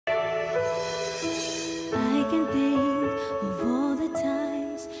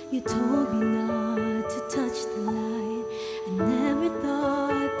You told me not to touch the light. I never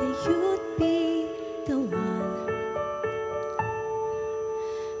thought that you'd be the one.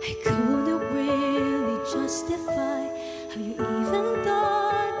 I couldn't really justify how you even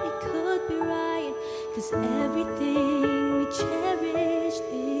thought it could be right, 'cause everything we cherished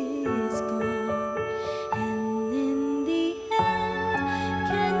is gone. And in the end,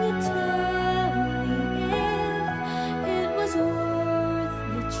 can you tell me if it was worth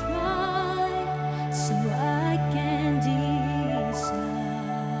the try, so I can decide?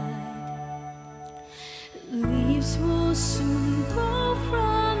 Leaves will soon grow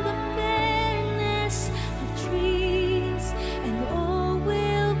from the bareness of trees, and all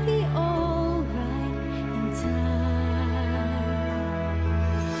will be alright in time.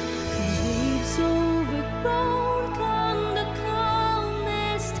 From waves overgrown come the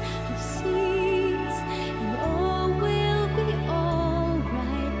calmest of seas, and all will be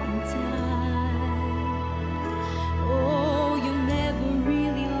alright in time. Oh, you never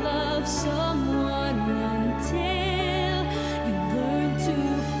really loved someone until you learn to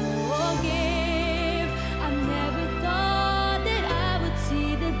forgive. I never thought that I would see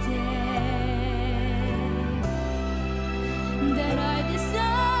the day that I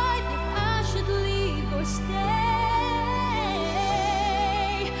decide if I should leave or stay.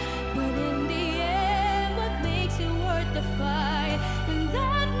 But in the end, what makes it worth the fight? And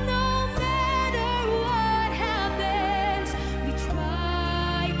that no matter what happens, we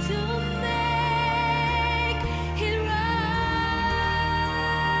try to make it right.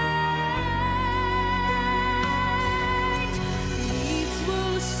 Leaves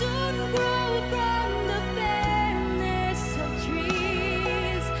will soon grow from the bareness of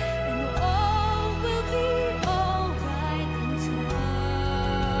trees, and all will be alright in time.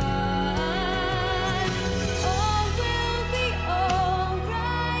 All will be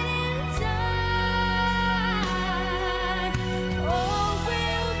alright in time. All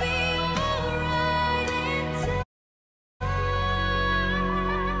will be alright in time.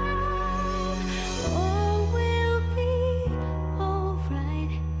 All will be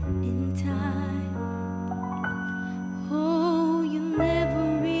alright in time. Oh, you never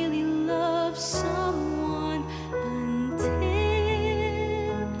really loved someone until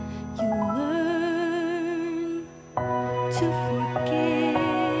you learn to forgive.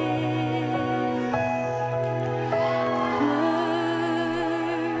 Learn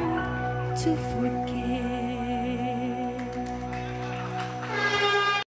to forgive.